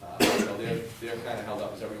 You know, they're kind of held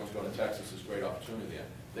up as everyone's going to Texas. There's a great opportunity there.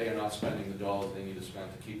 They are not spending the dollars they need to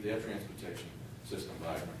spend to keep their transportation system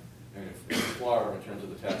vibrant. And in Florida, in terms of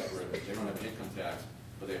the tax burden, they don't have an income tax,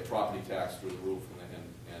 but they have property tax through the roof,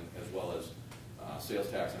 and as well as sales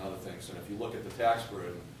tax and other things. And if you look at the tax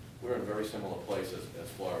burden, we're in a very similar place as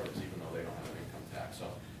Florida is, even though they don't have an income tax. So,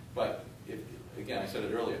 but again, I said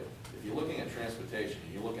it earlier. If you're looking at transportation,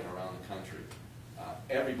 and you're looking around the country,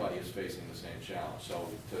 everybody is facing the same challenge. So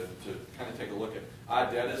to kind of take a look at,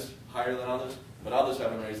 our debt is higher than others, but others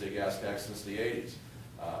haven't raised their gas tax since the 80s.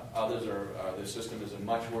 Others are, their system is in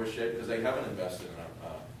much worse shape because they haven't invested in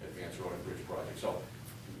an advanced road and bridge project. So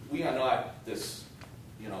we are not this,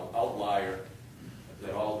 outlier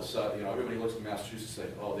that all of a sudden, everybody looks at Massachusetts and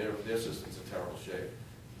says, oh, their system's in terrible shape.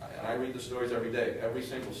 And I read the stories every day. Every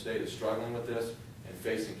single state is struggling with this and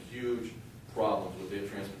facing huge problems with their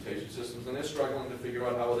transportation systems, and they're struggling to figure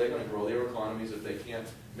out how are they going to grow their economies if they can't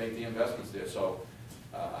make the investments there. So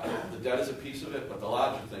the debt is a piece of it, but the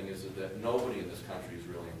larger thing is that nobody in this country has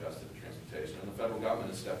really invested in transportation, and the federal government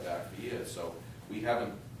has stepped back for years. So we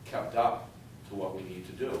haven't kept up to what we need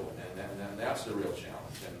to do, and that's the real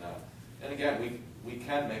challenge. And again, we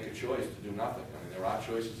can make a choice to do nothing. I mean, there are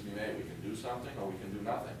choices to be made. We can do something or we can do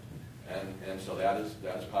nothing, and so that is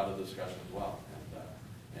part of the discussion as well.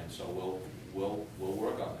 And so we'll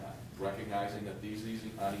work on that, recognizing that these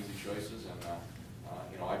aren't easy choices,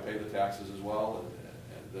 and I pay the taxes as well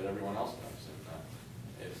that everyone else does,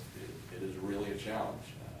 and it is really a challenge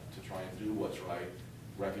to try and do what's right,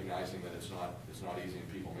 recognizing that it's not easy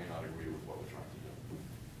and people may not agree with what we're trying to do.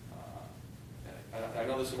 I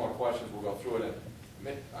know there's some more questions. We'll go through it,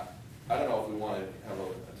 and I don't know if we want to have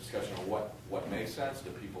a discussion on what makes sense. Do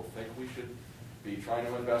people think we should be trying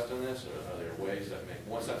to invest in this, or are there ways that make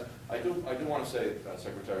more sense? I do want to say,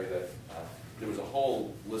 Secretary, that there was a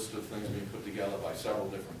whole list of things being put together by several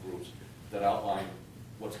different groups that outline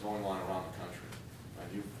what's going on around the country.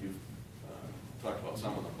 And you've talked about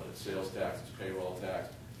some of them, but it's sales tax, it's payroll tax,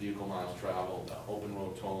 vehicle miles traveled, open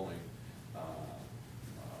road tolling,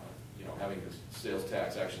 having the sales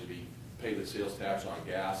tax actually pay the sales tax on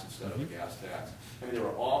gas instead of the gas tax. I mean, there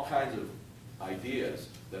are all kinds of ideas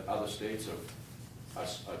that other states are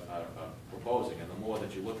proposing, and the more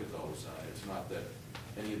that you look at those, it's not that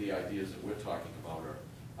any of the ideas that we're talking about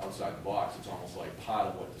are outside the box. It's almost like part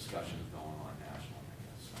of what discussion is going on nationally, I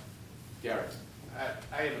guess. Gary?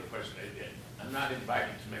 I have a question. I'm not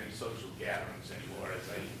invited to many social gatherings anymore as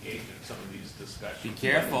I engage in some of these discussions. Be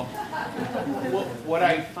careful. Well, what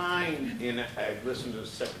I find, and I've listened to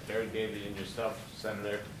Secretary Davey and yourself,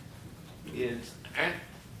 Senator, is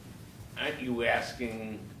aren't you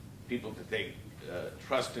asking people to take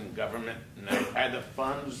trust in government? Now, are the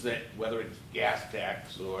funds that, whether it's gas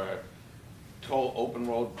tax or open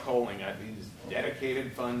road tolling, are these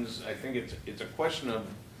dedicated funds? I think it's a question of,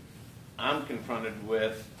 I'm confronted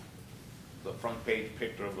with the front page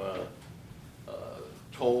picture of a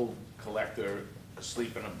toll collector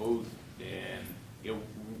asleep in a booth, and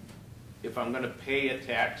if I'm going to pay a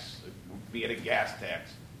tax, be it a gas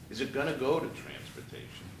tax, is it going to go to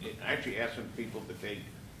transportation? Actually asking people to take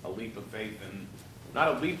a leap of faith, and not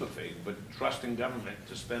a leap of faith, but trust in government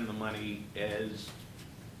to spend the money as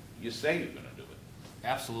you say you're going to do it.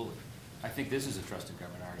 Absolutely. I think this is a trust in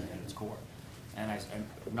government argument at its core. And I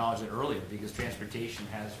acknowledged it earlier because transportation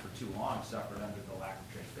has for too long suffered under the lack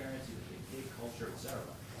of transparency, the big culture, et cetera.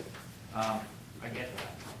 I get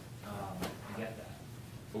that. I get that.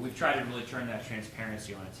 But we've tried to really turn that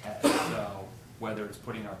transparency on its head. So whether it's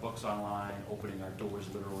putting our books online, opening our doors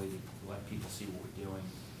literally to let people see what we're doing,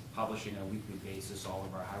 publishing on a weekly basis all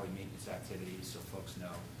of our highway maintenance activities so folks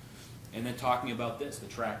know, and then talking about this, the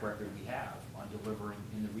track record we have on delivering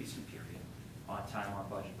in the recent period on time on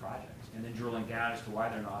budget projects, and then drilling down as to why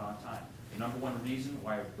they're not on time. The number one reason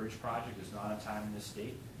why a bridge project is not on time in this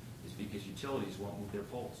state is because utilities won't move their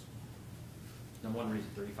poles. Number one reason,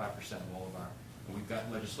 35% of all of our, and we've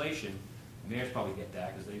got legislation, mayors probably get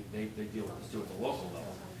that because they deal with this too at the local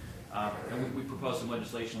level. And we proposed some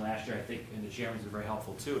legislation last year, I think, and the chairman's been very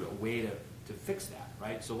helpful too, a way to fix that,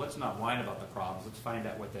 right? So let's not whine about the problems, let's find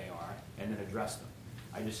out what they are and then address them.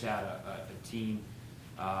 I just had a team,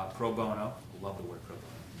 pro bono, I love the word pro bono,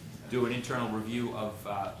 do an internal review of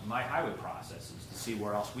my highway processes to see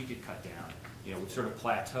where else we could cut down. We've sort of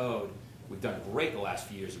plateaued. We've done great the last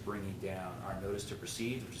few years of bringing down our notice to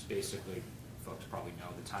proceed, which is basically, folks probably know,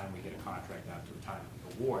 the time we get a contract out to the time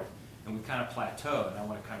of the award. And we've kind of plateaued, and I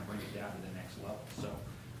want to kind of bring it down to the next level. So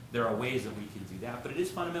there are ways that we can do that, but it is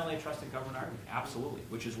fundamentally a trust in government argument, absolutely,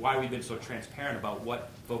 which is why we've been so transparent about what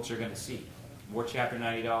folks are going to see. More Chapter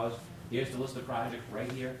 90 dollars. Here's the list of projects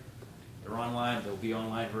right here. They're online. They'll be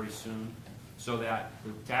online very soon, so that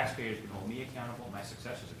the taxpayers can hold me accountable, my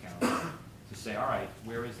successors accountable, to say, all right,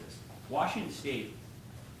 where is this? Washington State,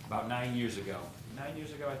 about 9 years ago, I think,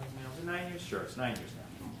 was it 9 years? Sure, it's 9 years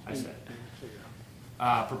now. I said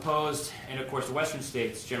it. Proposed, and of course the western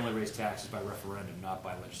states generally raise taxes by referendum, not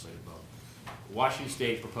by legislative vote. Washington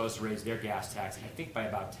State proposed to raise their gas tax, I think by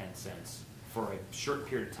about 10 cents for a short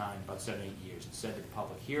period of time, about 7 or 8 years, and said to the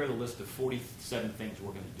public, here are the list of 47 things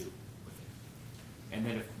we're going to do with it. And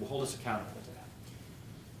then we'll hold us accountable to that.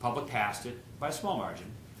 Public passed it by a small margin.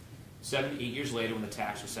 7 to 8 years later, when the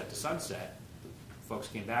tax was set to sunset, folks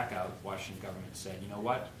came back out, Washington government said, you know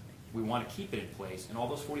what, we want to keep it in place, and all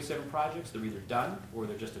those 47 projects, they're either done or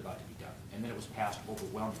they're just about to be done. And then it was passed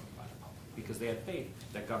overwhelmingly by the public, because they had faith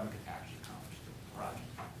that government could actually accomplish the project.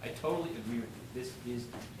 I totally agree with you. This is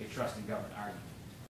a trust in government argument.